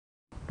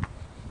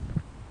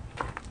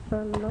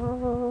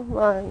Hello,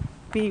 my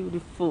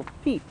beautiful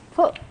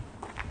people.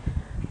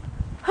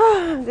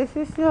 This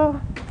is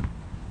your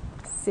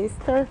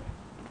sister,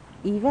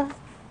 Eva.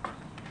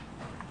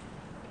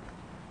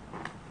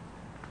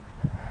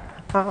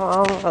 I'm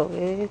on my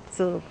way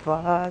to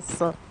buy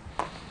some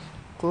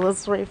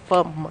grocery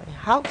for my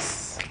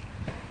house.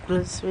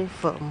 Grocery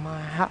for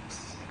my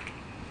house.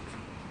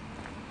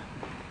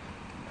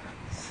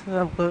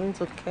 So I'm going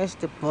to catch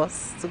the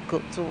bus to go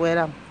to where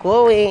I'm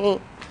going.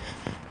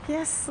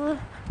 Yes, sir.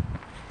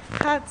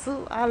 How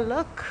do I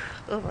look?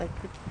 Oh my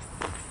goodness.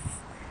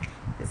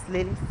 This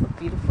lady's so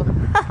beautiful.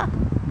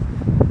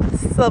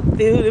 So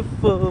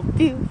beautiful,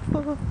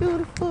 beautiful,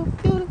 beautiful,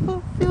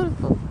 beautiful,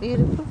 beautiful,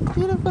 beautiful,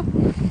 beautiful.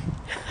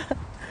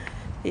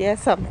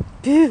 Yes, I'm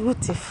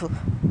beautiful.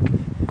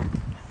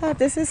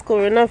 This is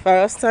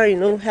coronavirus time,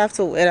 you have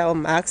to wear our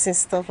masks and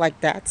stuff like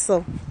that.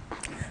 So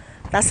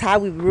that's how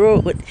we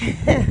roll.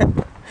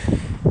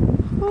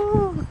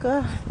 Oh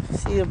God,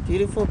 see the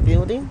beautiful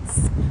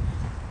buildings.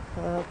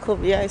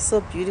 Korea is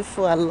so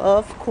beautiful. I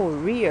love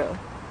Korea.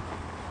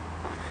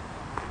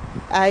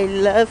 I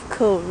love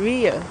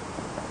Korea.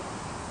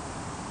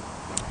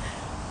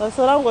 So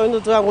what I'm going to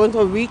do, I'm going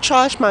to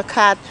recharge my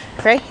card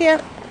right here.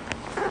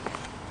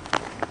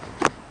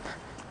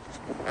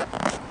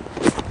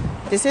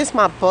 This is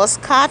my bus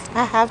card.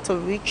 I have to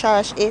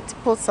recharge it,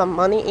 put some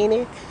money in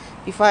it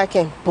before I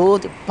can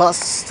board the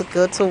bus to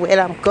go to where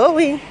I'm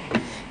going,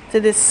 to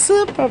the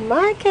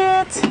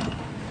supermarket.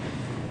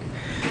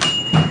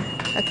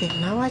 Okay,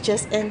 now I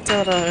just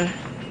entered a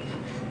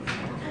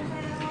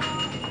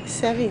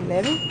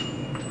 7-Eleven.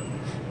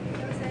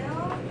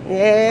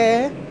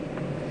 Yeah.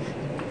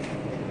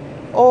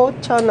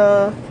 Old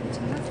China.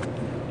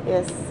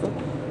 Yes.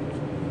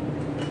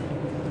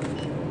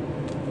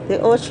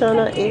 The old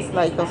China is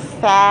like a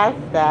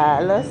 $5.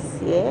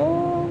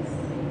 Yes.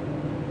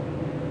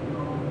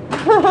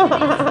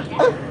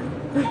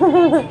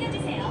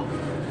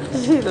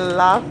 She's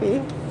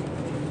laughing.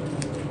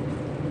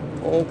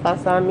 Oh,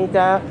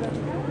 Pasamida.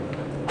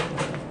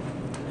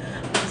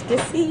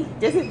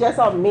 This is just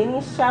a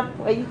mini shop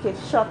where you can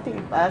shop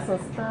and buy some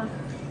stuff.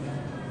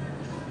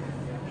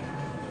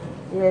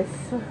 Yes.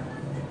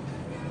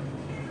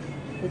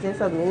 It's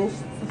just a mini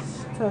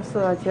store,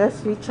 so I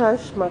just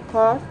recharged my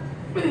car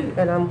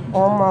and I'm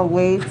on my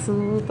way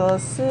to the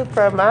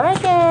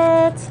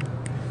supermarket.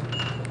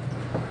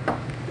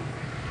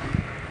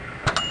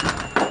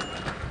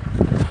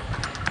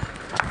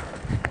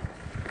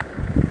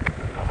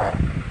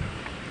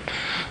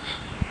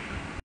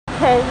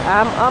 Okay,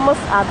 I'm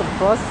almost at the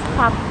bus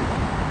stop.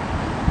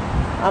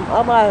 I'm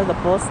almost at the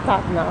bus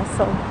stop now,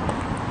 so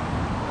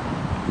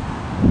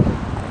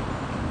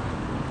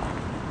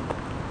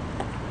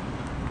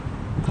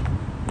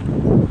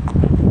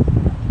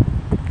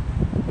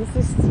this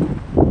is the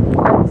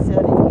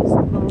East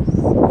Coast,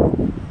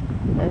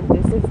 and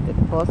this is the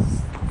bus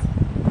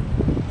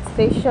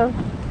station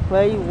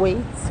where you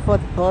wait for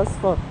the bus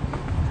for.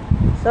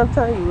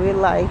 Sometimes you wait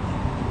like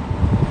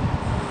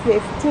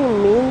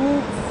 15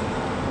 minutes,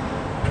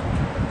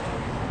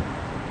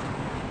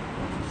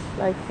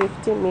 like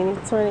 15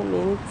 minutes, 20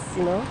 minutes.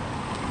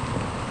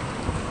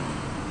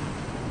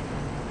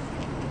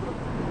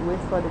 Wait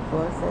for the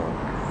bus and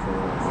see.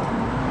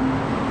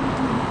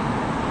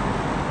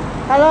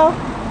 Hello?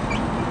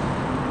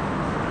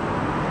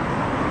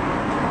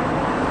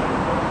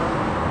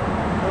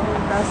 Oh,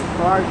 that's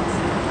Bart.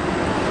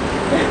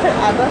 I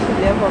thought she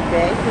never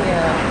back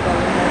here.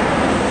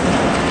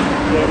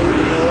 Getting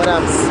to know what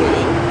I'm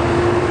saying.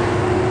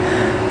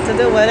 So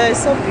the weather is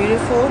so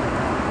beautiful.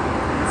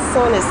 The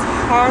sun is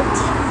hot.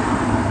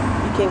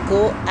 You can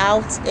go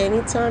out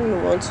anytime you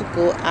want to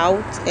go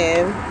out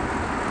and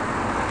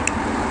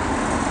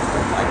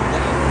like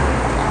that.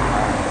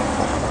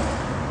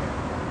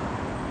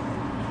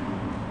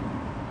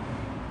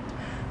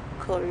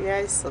 Korea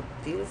is a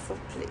beautiful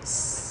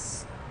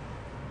place.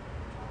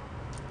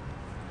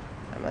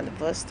 I'm at the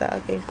bus stop.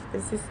 Okay,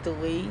 this is the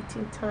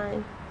waiting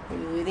time.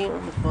 We're waiting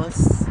on the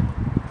bus.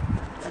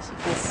 As you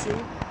can see,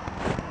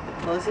 the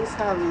buses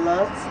have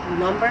lots of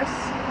numbers.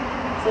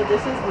 So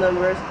this is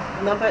number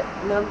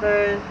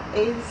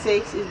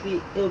 86.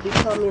 It'll be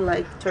coming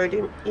like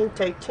 13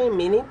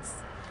 minutes.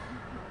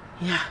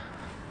 Yeah.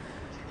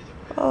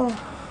 Oh,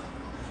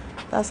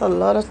 that's a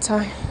lot of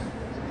time.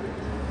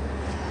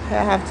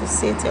 I have to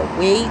sit and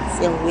wait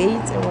and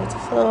wait and wait.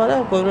 So what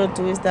I'm going to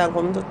do is that I'm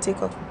going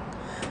to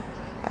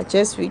I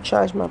just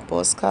recharged my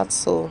bus card,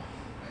 so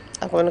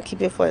I'm going to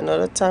keep it for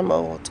another time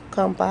or to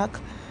come back.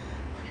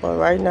 But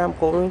right now I am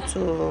going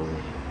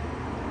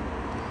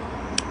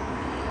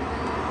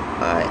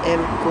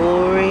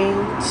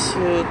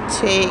to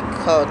take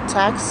a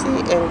taxi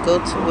and go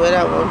to where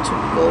I want to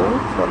go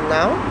for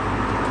now.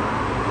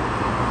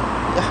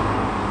 Yeah.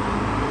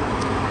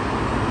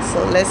 So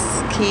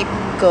let's keep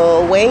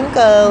going.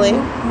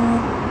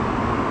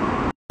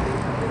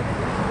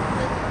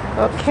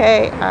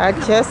 Okay, I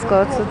just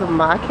go to the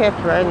market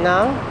right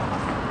now.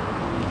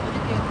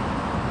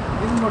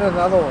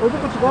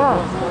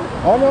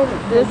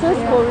 This is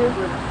Korea.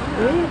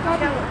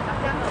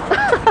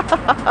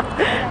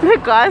 The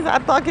guys are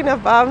talking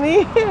about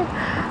me.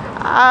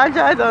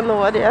 I don't know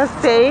what they are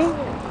saying.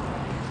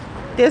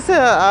 This is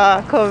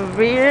a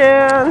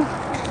Korean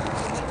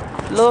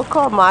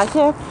local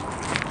market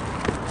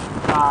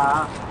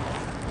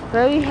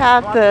where we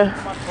have the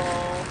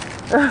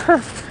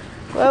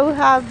where we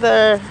have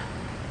the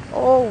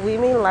old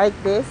women like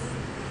this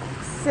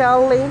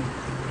selling.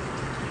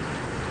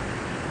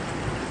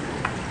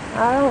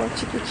 I don't want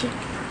chicken.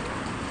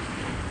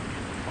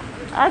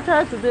 I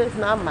try to do it's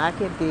not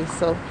market day,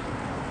 so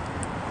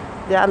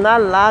there are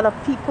not a lot of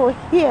people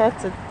here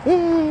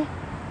today.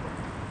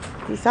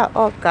 These are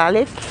all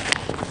garlic.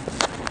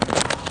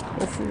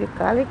 You see the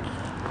garlic?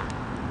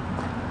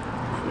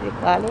 See the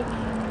garlic?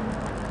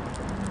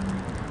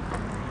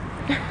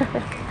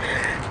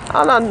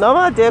 On a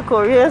normal day,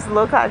 Koreans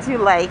look at you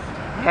like,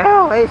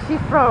 oh, where is she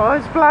from?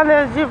 Which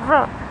planet is she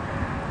from?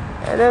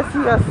 And then see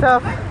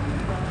yourself.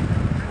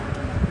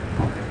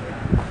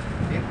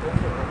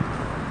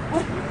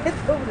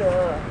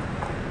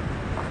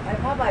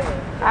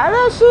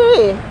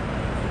 아저씨!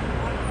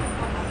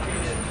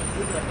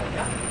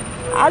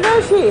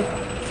 아저씨!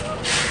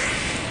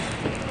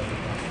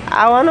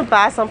 I want to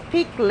buy some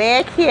pig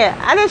leg here.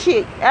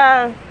 아저씨,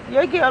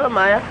 여기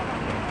얼마야?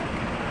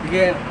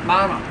 이게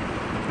 10,000원.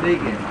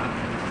 4개.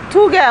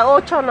 2개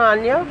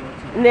 5,000원이요?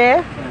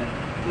 네.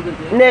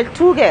 네,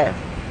 2개.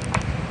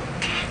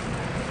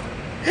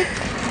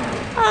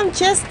 I'm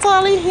just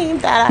telling him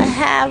that I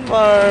have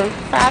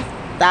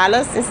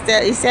 $5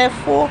 instead. He said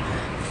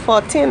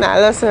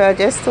 $14, so I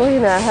just told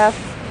him I have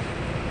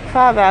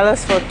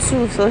 $5 for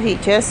 2, so he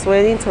just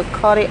waiting to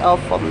cut it off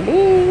for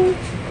me.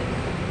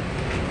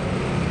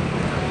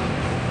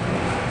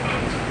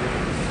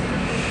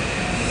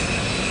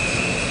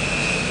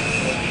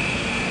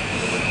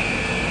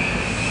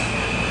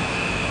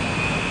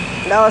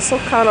 That was so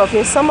kind of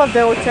him. Some of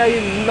them will tell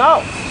you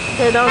no,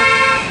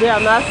 they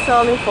are not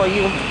selling for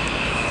you.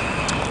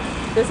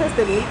 This is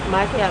the meat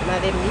market. I'm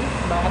at the meat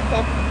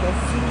market. You can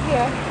see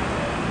here.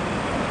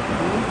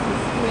 Meat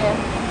is here.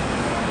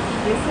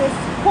 This is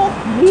pork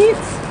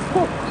meat.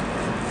 Pork.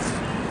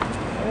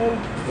 And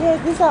yeah,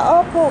 these are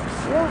all porks.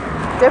 Yeah.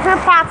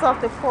 Different parts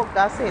of the pork,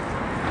 that's it.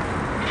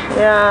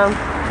 Yeah.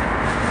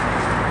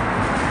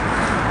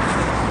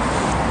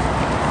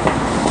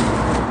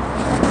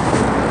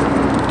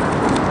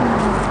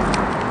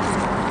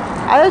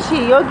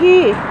 아저씨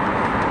여기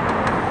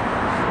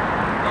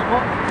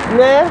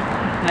네.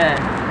 네.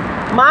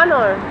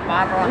 10,000원.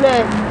 10,000원.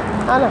 네.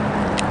 하나.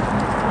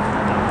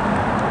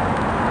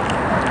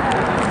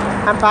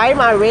 I'm buying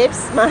my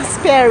ribs, my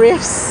spare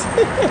ribs.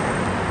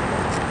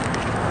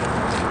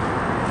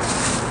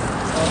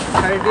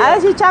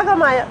 아저씨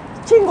잠깐만요.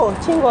 친구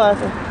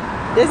와서.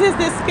 This is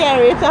the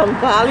spare ribs I'm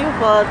valuing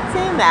for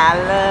 $10.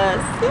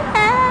 Yeah.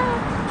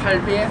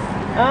 갈비?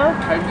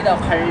 갈비다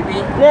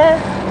갈비? 네.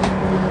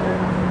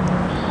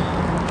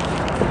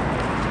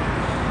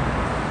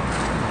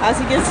 As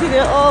you can see,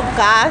 the old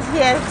guys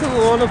here who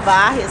want to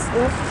buy his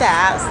own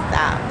stuff.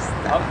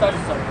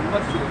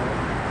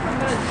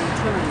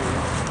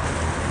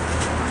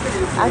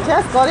 I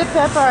just got the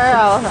pepper.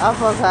 I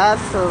forgot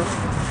to.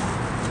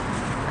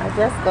 I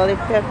just got the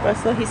pepper.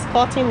 So he's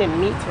cutting the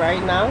meat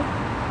right now.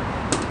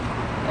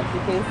 As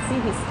you can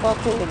see, he's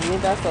cutting the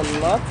meat. That's a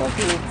lot of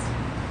meat.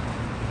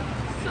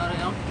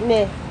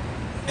 네.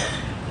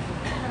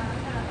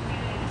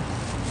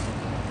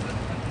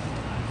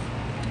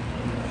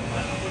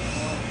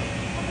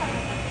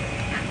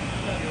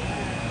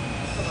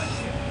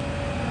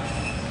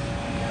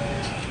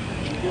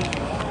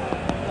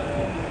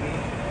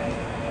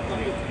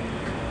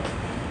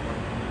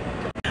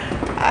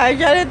 I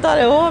just thought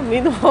it would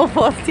mean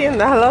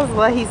 $14,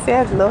 but he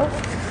said no.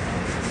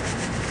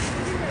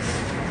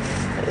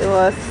 It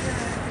was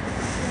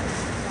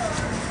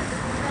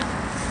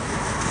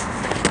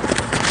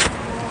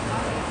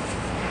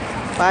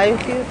buy a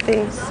few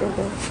things and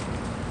then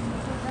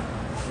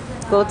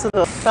go to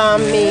the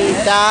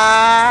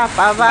Samida.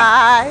 Bye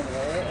bye.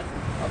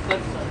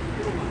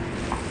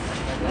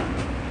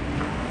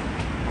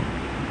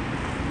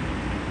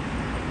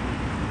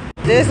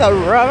 There's a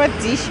rubber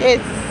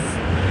t-shirt.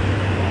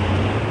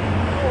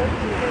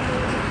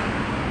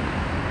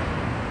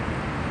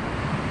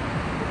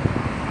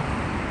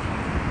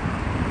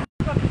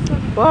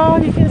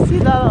 Well, you can see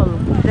that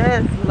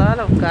there's a lot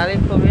of garlic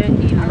over here.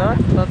 Eat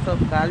lots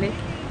of garlic.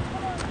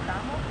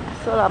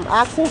 So I'm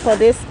asking for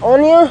this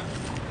onion.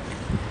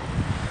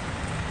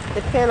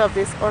 The can of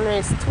this onion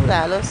is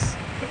 $2.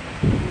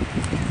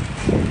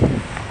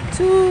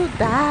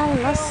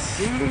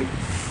 $2.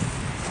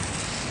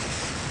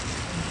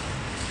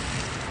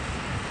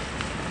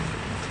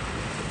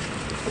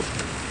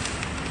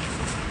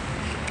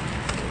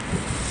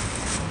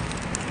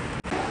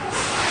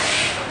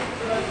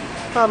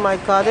 Oh my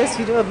god, this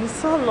video will be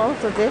so long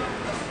today.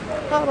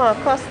 Oh, my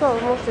customer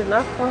almost did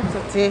not come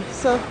today,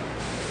 so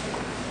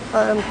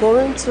I'm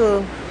going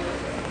to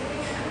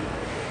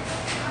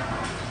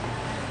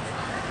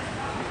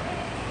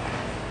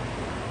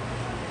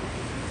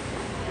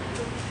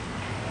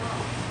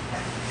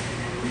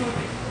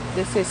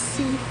This is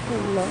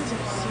seafood, lots of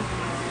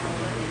seafood.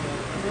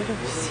 A lot of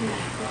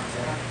seafood.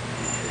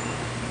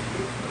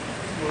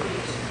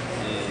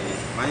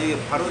 만약에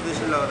바로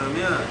드시려고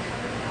그러면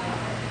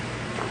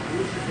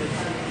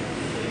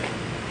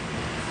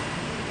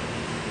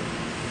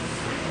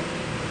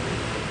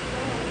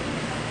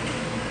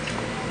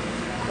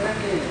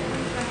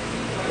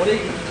오래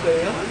익힐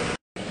거예요?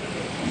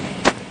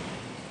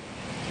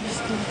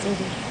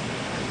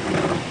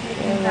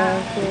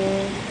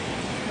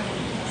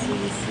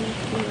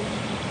 Seafood.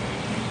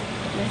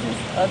 This is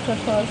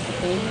octopus,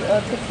 baby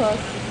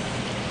octopus.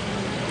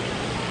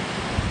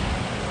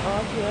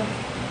 All here.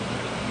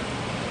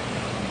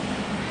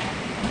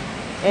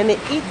 And they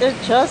eat it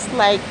just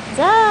like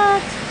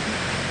that.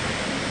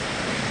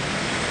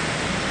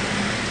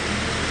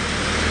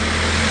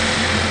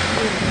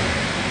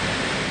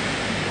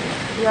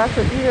 You have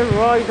to eat it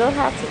raw, you don't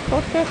have to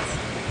cook it.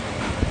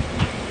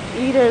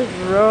 Eat it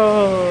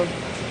raw.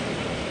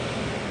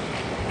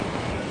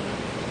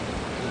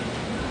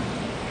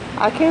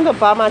 I came to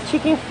buy my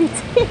chicken feet.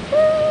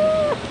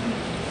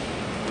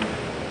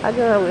 I don't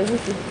know where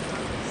this is.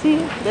 See,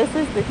 this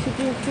is the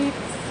chicken feet.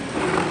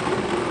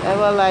 They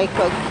were like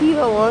a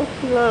kilo, 1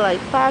 kilo, like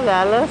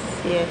 $5.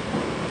 Yeah,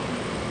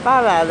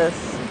 $5.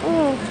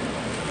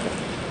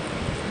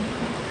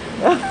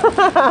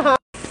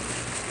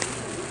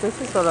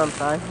 This is what I'm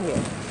buying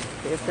here.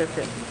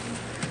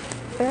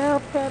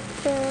 Bell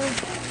pepper.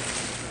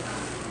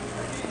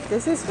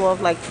 This is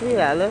worth like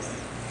 $3.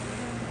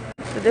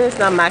 Today is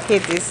not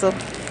market day, so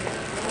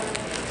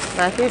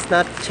market is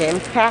not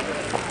jam-packed.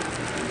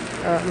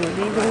 I'm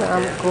leaving,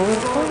 I'm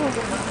going home.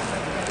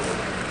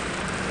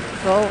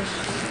 So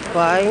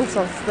buying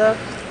some stuff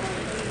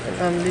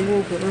and I'm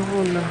leaving to go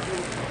home now.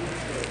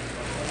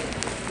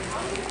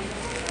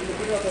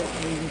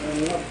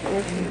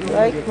 If you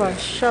like my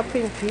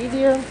shopping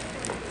video,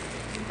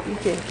 you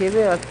can give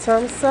it a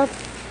thumbs up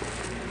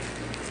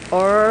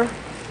or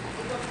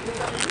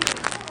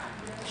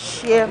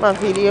share my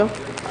video.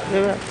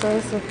 Give it a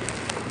thumbs up.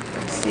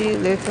 See you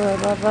later.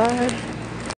 Bye bye.